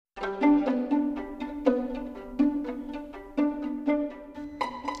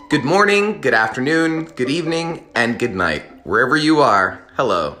Good morning, good afternoon, good evening, and good night. Wherever you are,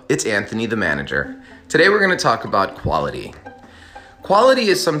 hello, it's Anthony the manager. Today we're going to talk about quality. Quality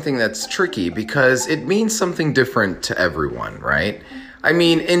is something that's tricky because it means something different to everyone, right? I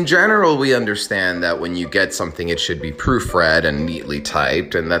mean, in general, we understand that when you get something, it should be proofread and neatly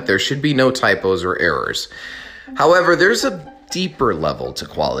typed, and that there should be no typos or errors. However, there's a deeper level to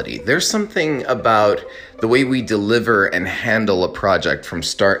quality. There's something about the way we deliver and handle a project from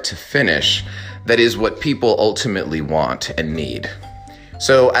start to finish that is what people ultimately want and need.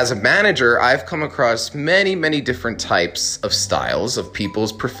 So as a manager, I've come across many different types of styles of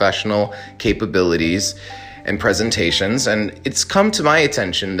people's professional capabilities and presentations, and it's come to my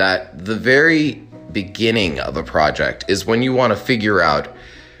attention that the very beginning of a project is when you want to figure out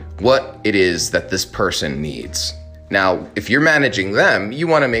what it is that this person needs. Now, if you're managing them, you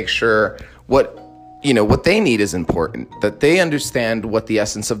want to make sure what they need is important, that they understand what the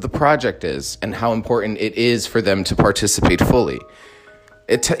essence of the project is and how important it is for them to participate fully.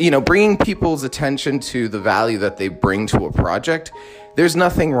 Bringing people's attention to the value that they bring to a project, there's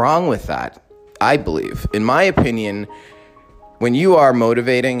nothing wrong with that, I believe. In my opinion, when you are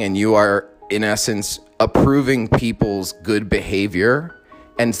motivating and you are, in essence, approving people's good behavior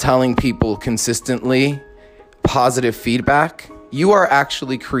and telling people consistently positive feedback, you are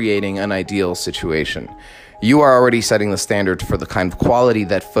actually creating an ideal situation. You are already setting the standard for the kind of quality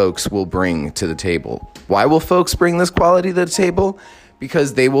that folks will bring to the table. Why will folks bring this quality to the table?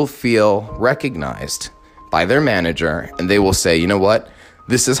 Because they will feel recognized by their manager and they will say, you know what?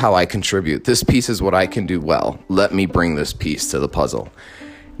 This is how I contribute. This piece is what I can do well. Let me bring this piece to the puzzle.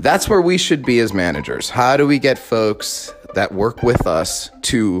 That's where we should be as managers. How do we get folks that work with us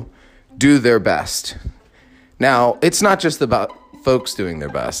to do their best? Now, it's not just about folks doing their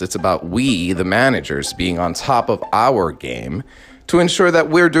best. It's about we, the managers, being on top of our game to ensure that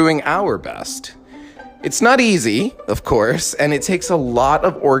we're doing our best. It's not easy, of course, and it takes a lot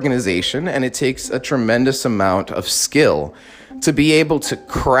of organization and it takes a tremendous amount of skill to be able to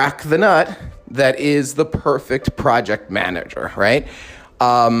crack the nut that is the perfect project manager, right?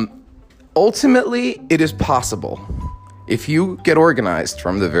 Ultimately, it is possible. If you get organized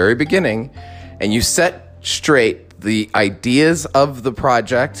from the very beginning and you set straight the ideas of the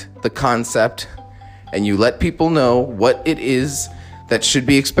project, the concept, and you let people know what it is that should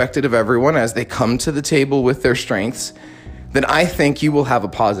be expected of everyone as they come to the table with their strengths, then I think you will have a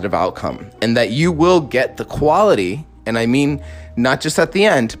positive outcome and that you will get the quality, and I mean not just at the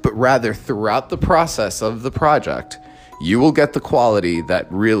end, but rather throughout the process of the project, you will get the quality that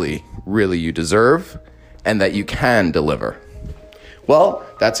really you deserve and that you can deliver. Well,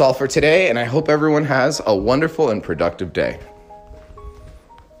 that's all for today, and I hope everyone has a wonderful and productive day.